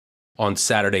On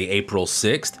Saturday, April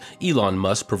 6th, Elon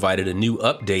Musk provided a new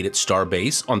update at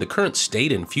Starbase on the current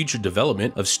state and future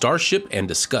development of Starship and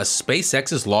discussed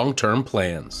SpaceX's long-term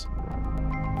plans.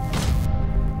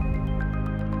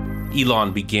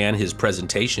 Elon began his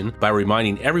presentation by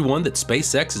reminding everyone that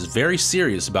SpaceX is very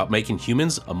serious about making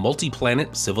humans a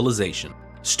multi-planet civilization.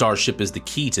 Starship is the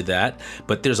key to that,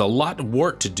 but there's a lot of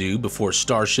work to do before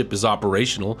Starship is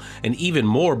operational, and even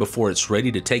more before it's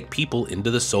ready to take people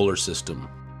into the solar system.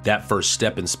 That first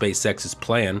step in SpaceX's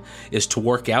plan is to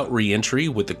work out re-entry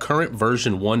with the current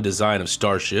version 1 design of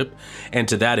Starship, and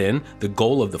to that end, the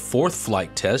goal of the 4th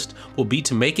flight test will be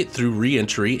to make it through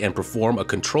re-entry and perform a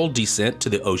controlled descent to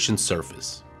the ocean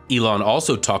surface. Elon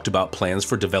also talked about plans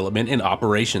for development and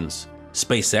operations.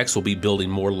 SpaceX will be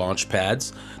building more launch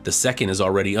pads. The second is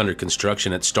already under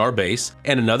construction at Starbase,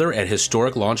 and another at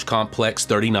Historic Launch Complex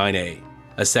 39A.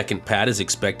 A second pad is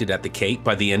expected at the Cape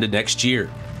by the end of next year.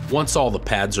 Once all the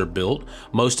pads are built,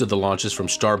 most of the launches from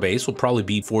Starbase will probably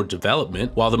be for development,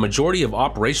 while the majority of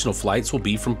operational flights will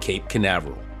be from Cape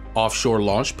Canaveral. Offshore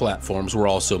launch platforms were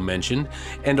also mentioned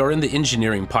and are in the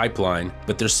engineering pipeline,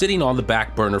 but they're sitting on the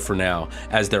back burner for now,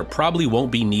 as they probably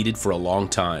won't be needed for a long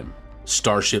time.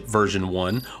 Starship version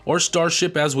 1, or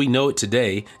Starship as we know it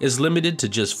today, is limited to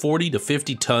just 40 to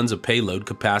 50 tons of payload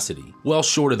capacity, well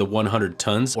short of the 100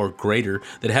 tons or greater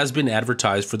that has been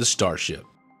advertised for the Starship.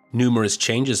 Numerous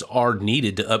changes are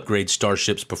needed to upgrade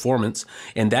Starship's performance,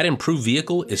 and that improved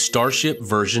vehicle is Starship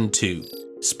version 2.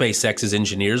 SpaceX's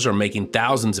engineers are making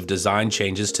thousands of design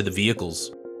changes to the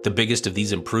vehicles. The biggest of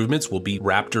these improvements will be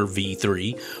Raptor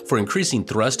V3 for increasing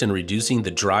thrust and reducing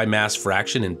the dry mass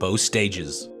fraction in both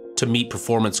stages. To meet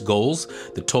performance goals,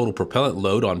 the total propellant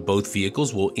load on both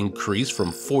vehicles will increase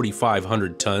from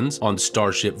 4,500 tons on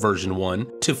Starship version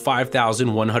 1 to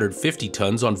 5,150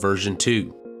 tons on version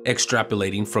 2.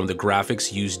 Extrapolating from the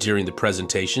graphics used during the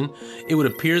presentation, it would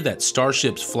appear that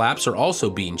Starship's flaps are also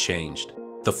being changed.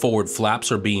 The forward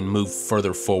flaps are being moved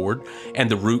further forward, and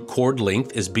the root chord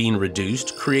length is being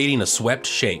reduced, creating a swept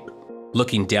shape.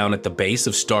 Looking down at the base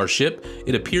of Starship,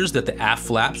 it appears that the aft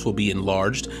flaps will be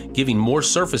enlarged, giving more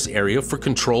surface area for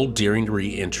control during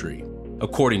re-entry.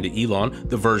 According to Elon,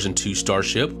 the version 2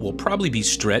 Starship will probably be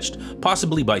stretched,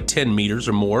 possibly by 10 meters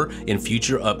or more in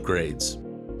future upgrades.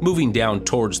 Moving down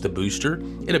towards the booster,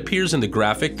 it appears in the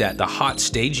graphic that the hot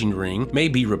staging ring may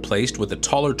be replaced with a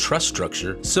taller truss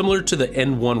structure similar to the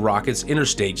N1 rocket's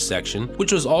interstage section,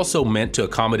 which was also meant to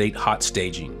accommodate hot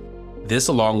staging. This,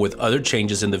 along with other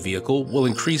changes in the vehicle, will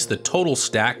increase the total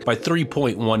stack by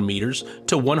 3.1 meters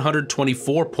to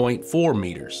 124.4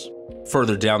 meters.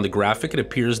 Further down the graphic, it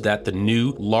appears that the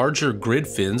new, larger grid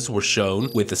fins were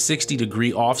shown with a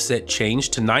 60-degree offset change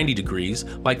to 90 degrees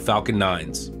like Falcon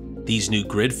 9's. These new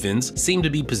grid fins seem to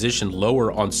be positioned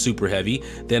lower on Super Heavy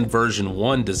than version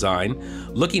 1 design,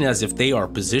 looking as if they are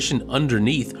positioned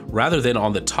underneath rather than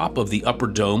on the top of the upper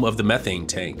dome of the methane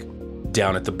tank.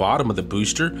 Down at the bottom of the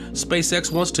booster,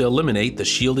 SpaceX wants to eliminate the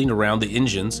shielding around the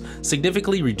engines,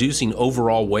 significantly reducing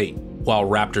overall weight. While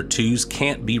Raptor 2s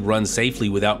can't be run safely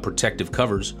without protective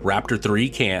covers, Raptor 3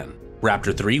 can.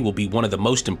 Raptor 3 will be one of the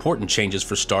most important changes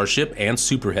for Starship and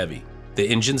Super Heavy. The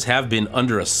engines have been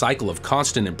under a cycle of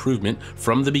constant improvement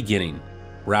from the beginning.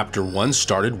 Raptor 1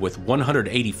 started with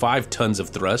 185 tons of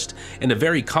thrust and a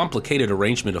very complicated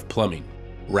arrangement of plumbing.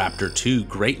 Raptor 2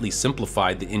 greatly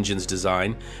simplified the engine's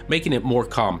design, making it more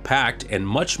compact and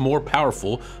much more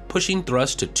powerful, pushing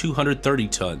thrust to 230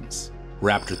 tons.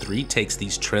 Raptor 3 takes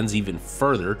these trends even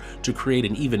further to create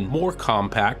an even more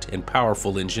compact and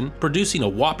powerful engine, producing a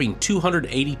whopping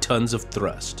 280 tons of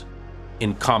thrust.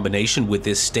 In combination with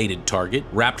this stated target,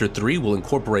 Raptor 3 will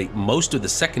incorporate most of the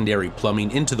secondary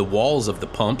plumbing into the walls of the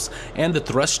pumps and the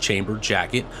thrust chamber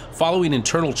jacket, following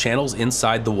internal channels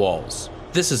inside the walls.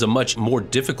 This is a much more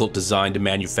difficult design to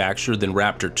manufacture than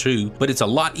Raptor 2, but it's a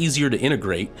lot easier to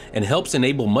integrate and helps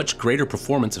enable much greater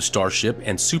performance of Starship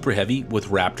and Super Heavy with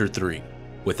Raptor 3.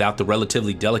 Without the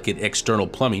relatively delicate external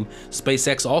plumbing,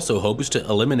 SpaceX also hopes to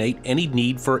eliminate any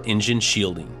need for engine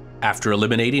shielding. After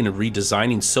eliminating and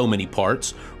redesigning so many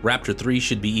parts, Raptor 3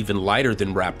 should be even lighter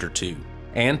than Raptor 2.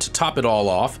 And to top it all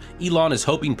off, Elon is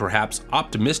hoping, perhaps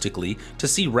optimistically, to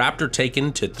see Raptor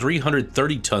taken to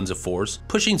 330 tons of force,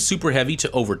 pushing Super Heavy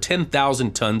to over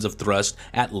 10,000 tons of thrust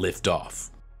at liftoff.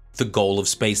 The goal of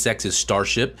SpaceX's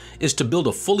Starship is to build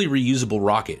a fully reusable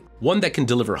rocket, one that can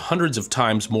deliver hundreds of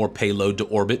times more payload to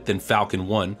orbit than Falcon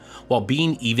 1, while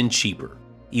being even cheaper.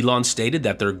 Elon stated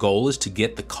that their goal is to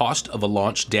get the cost of a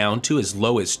launch down to as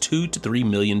low as $2 to $3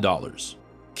 million.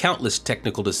 Countless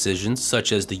technical decisions,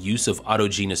 such as the use of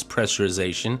autogenous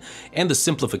pressurization and the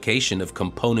simplification of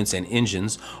components and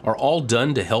engines, are all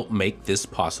done to help make this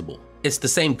possible. It's the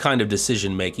same kind of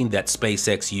decision making that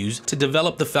SpaceX used to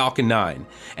develop the Falcon 9,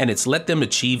 and it's let them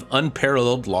achieve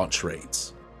unparalleled launch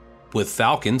rates. With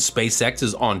Falcon, SpaceX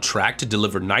is on track to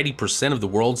deliver 90% of the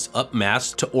world's up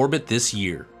mass to orbit this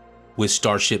year. With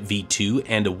Starship V2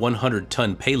 and a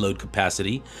 100-ton payload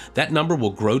capacity, that number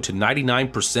will grow to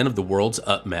 99% of the world's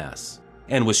up mass.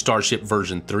 And with Starship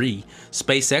version 3,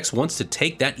 SpaceX wants to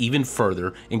take that even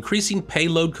further, increasing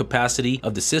payload capacity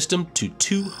of the system to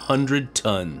 200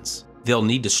 tons. They'll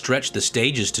need to stretch the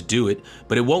stages to do it,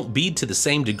 but it won't be to the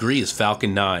same degree as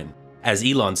Falcon 9. As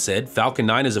Elon said, Falcon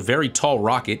 9 is a very tall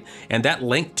rocket, and that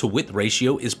length to width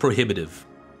ratio is prohibitive.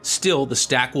 Still, the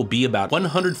stack will be about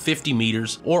 150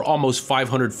 meters or almost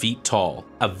 500 feet tall.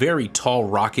 A very tall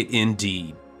rocket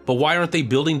indeed. But why aren't they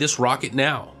building this rocket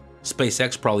now?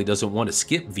 SpaceX probably doesn't want to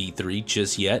skip V3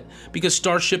 just yet because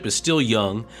Starship is still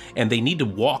young and they need to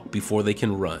walk before they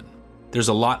can run. There's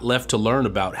a lot left to learn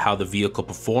about how the vehicle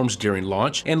performs during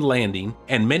launch and landing,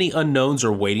 and many unknowns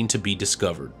are waiting to be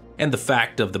discovered. And the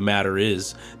fact of the matter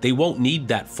is, they won't need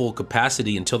that full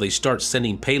capacity until they start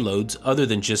sending payloads other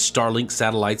than just Starlink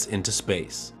satellites into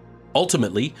space.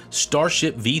 Ultimately,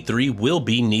 Starship V3 will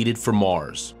be needed for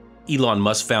Mars. Elon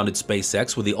Musk founded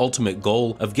SpaceX with the ultimate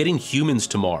goal of getting humans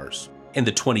to Mars. In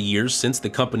the 20 years since the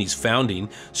company's founding,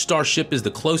 Starship is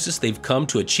the closest they've come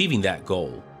to achieving that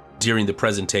goal. During the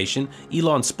presentation,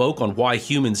 Elon spoke on why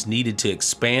humans needed to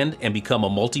expand and become a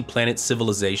multi-planet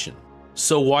civilization.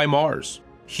 So why Mars?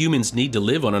 Humans need to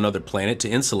live on another planet to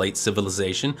insulate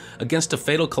civilization against a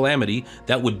fatal calamity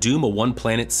that would doom a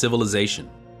one-planet civilization.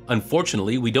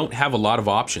 Unfortunately, we don't have a lot of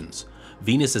options.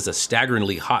 Venus is a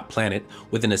staggeringly hot planet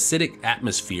with an acidic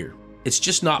atmosphere. It's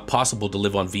just not possible to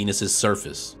live on Venus's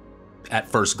surface. At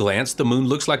first glance, the moon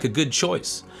looks like a good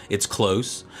choice. It's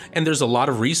close, and there's a lot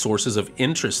of resources of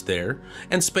interest there,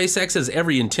 and SpaceX has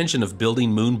every intention of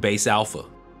building Moon Base Alpha.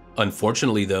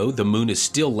 Unfortunately though, the moon is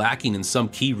still lacking in some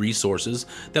key resources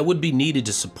that would be needed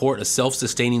to support a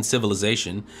self-sustaining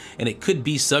civilization, and it could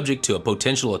be subject to a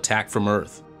potential attack from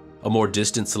Earth. A more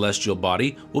distant celestial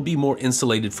body will be more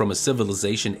insulated from a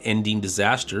civilization-ending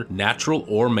disaster, natural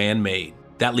or man-made.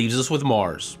 That leaves us with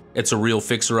Mars. It's a real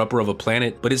fixer-upper of a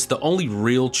planet, but it's the only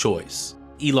real choice.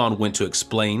 Elon went to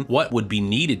explain what would be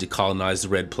needed to colonize the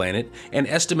red planet and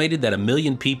estimated that 1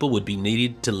 million people would be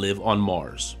needed to live on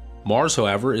Mars. Mars,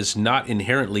 however, is not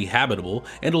inherently habitable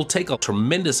and will take a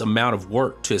tremendous amount of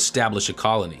work to establish a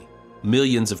colony.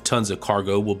 Millions of tons of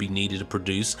cargo will be needed to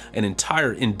produce an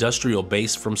entire industrial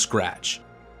base from scratch.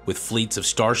 With fleets of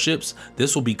starships,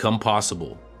 this will become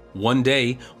possible. One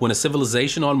day, when a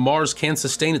civilization on Mars can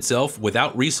sustain itself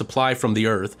without resupply from the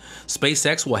Earth,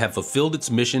 SpaceX will have fulfilled its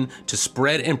mission to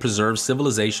spread and preserve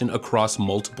civilization across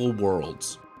multiple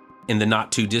worlds. In the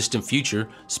not too distant future,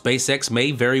 SpaceX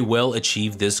may very well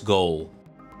achieve this goal.